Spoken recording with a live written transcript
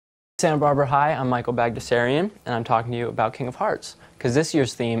Santa Barbara High, I'm Michael Bagdasarian, and I'm talking to you about King of Hearts, because this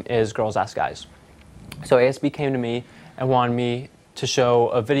year's theme is Girls Ask Guys. So ASB came to me and wanted me to show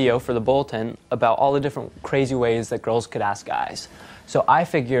a video for the bulletin about all the different crazy ways that girls could ask guys. So I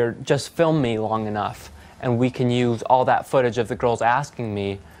figured just film me long enough, and we can use all that footage of the girls asking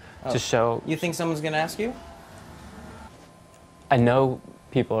me to show. You think someone's gonna ask you? I know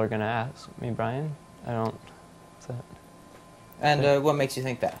people are gonna ask me, Brian. I don't. What's that? And what makes you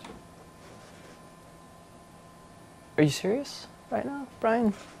think that? Are you serious right now,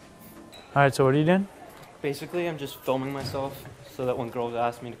 Brian? All right, so what are you doing? Basically, I'm just filming myself so that when girls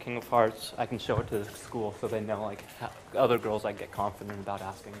ask me to King of Hearts, I can show it to the school so they know, like, how other girls I get confident about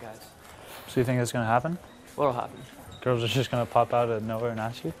asking guys. So you think that's gonna happen? What'll happen? Girls are just gonna pop out of nowhere and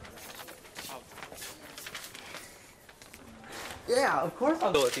ask you? Yeah, of course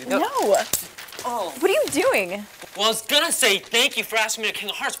I'll go with you. No! Oh. What are you doing? Well, I was gonna say thank you for asking me to King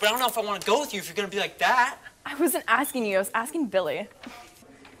of Hearts, but I don't know if I want to go with you if you're gonna be like that. I wasn't asking you, I was asking Billy.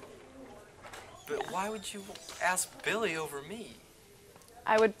 But why would you ask Billy over me?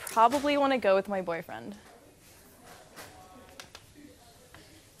 I would probably want to go with my boyfriend.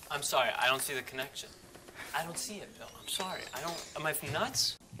 I'm sorry, I don't see the connection. I don't see it, Bill. I'm sorry. Am I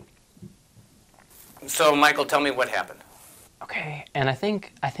nuts? So, Michael, tell me what happened. Okay, and I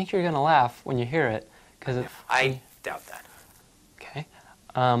think you're gonna laugh when you hear it, because I doubt that. Okay.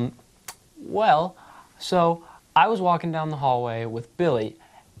 Well, so I was walking down the hallway with Billy,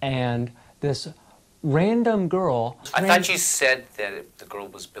 and this random girl. I thought you said that the girl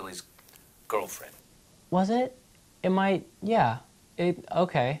was Billy's girlfriend. Was it? It might. Yeah.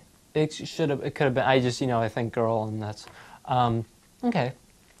 Okay. It should have. It could have been. I just, I think girl, and that's. Okay.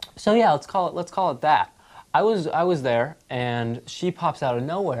 So yeah, let's call it that. I was there, and she pops out of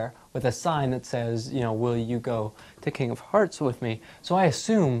nowhere with a sign that says, will you go to King of Hearts with me? So I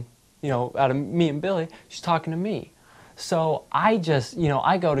assume, out of me and Billy, she's talking to me. So I just,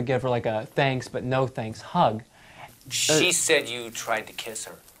 I go to give her like a thanks but no thanks hug. She said you tried to kiss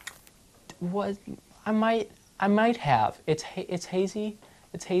her. What? I might have. It's hazy.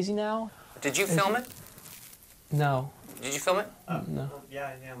 It's hazy now. Did you film it? No. Did you film it? No.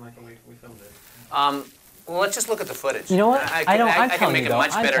 Yeah, Michael, we filmed it. Well, let's just look at the footage. You know what? I I'm can make you, a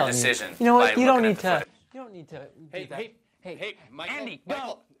much I'm better decision. You know what? by You don't looking need at the to. footage. You don't need to. Do Hey, that. hey, Michael. Andy,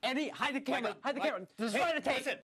 Michael. go. Andy, hide the camera. Michael, Hide the camera. Destroy the tape. Listen.